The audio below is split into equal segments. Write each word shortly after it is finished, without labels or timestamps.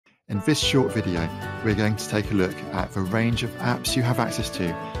In this short video, we're going to take a look at the range of apps you have access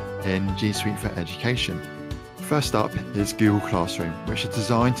to in G Suite for Education. First up is Google Classroom, which is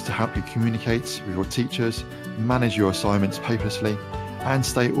designed to help you communicate with your teachers, manage your assignments paperlessly, and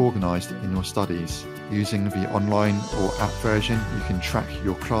stay organised in your studies. Using the online or app version, you can track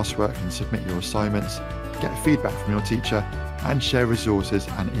your classwork and submit your assignments, get feedback from your teacher, and share resources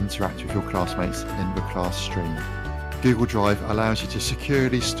and interact with your classmates in the class stream. Google Drive allows you to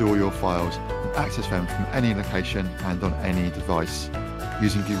securely store your files and access them from any location and on any device.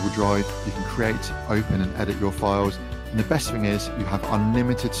 Using Google Drive, you can create, open and edit your files, and the best thing is you have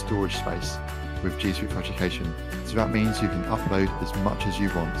unlimited storage space with G Suite for Education, so that means you can upload as much as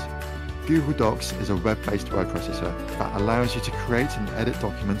you want. Google Docs is a web-based word processor that allows you to create and edit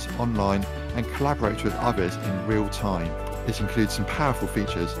documents online and collaborate with others in real time. This includes some powerful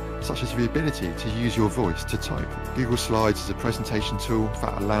features, such as the ability to use your voice to type. Google Slides is a presentation tool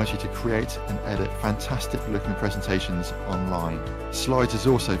that allows you to create and edit fantastic looking presentations online. Slides is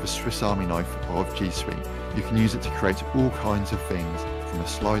also the Swiss Army knife of G Suite. You can use it to create all kinds of things, from a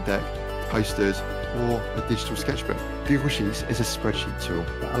slide deck, posters, or a digital sketchbook. Google Sheets is a spreadsheet tool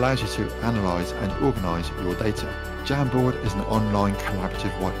that allows you to analyse and organise your data. Jamboard is an online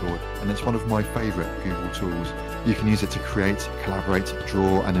collaborative whiteboard, and it's one of my favourite Google tools. You can use it to create, collaborate,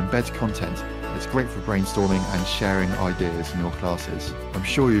 draw and embed content. It's great for brainstorming and sharing ideas in your classes. I'm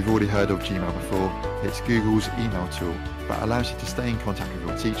sure you've already heard of Gmail before. It's Google's email tool that allows you to stay in contact with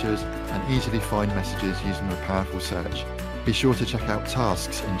your teachers and easily find messages using a powerful search. Be sure to check out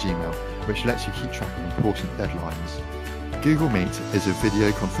Tasks in Gmail, which lets you keep track of important deadlines. Google Meet is a video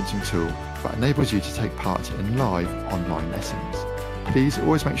conferencing tool that enables you to take part in live online lessons. Please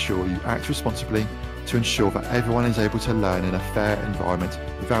always make sure you act responsibly to ensure that everyone is able to learn in a fair environment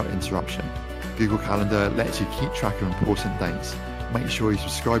without interruption. Google Calendar lets you keep track of important dates. Make sure you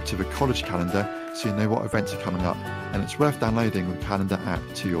subscribe to the college calendar so you know what events are coming up, and it's worth downloading the calendar app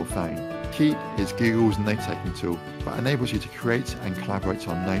to your phone. Keep is Google's note-taking tool that enables you to create and collaborate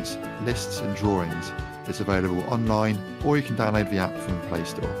on notes, lists and drawings. It's available online, or you can download the app from the Play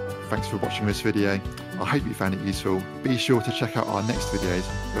Store. Thanks for watching this video. I hope you found it useful. Be sure to check out our next videos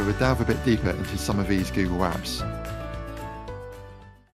where we delve a bit deeper into some of these Google apps.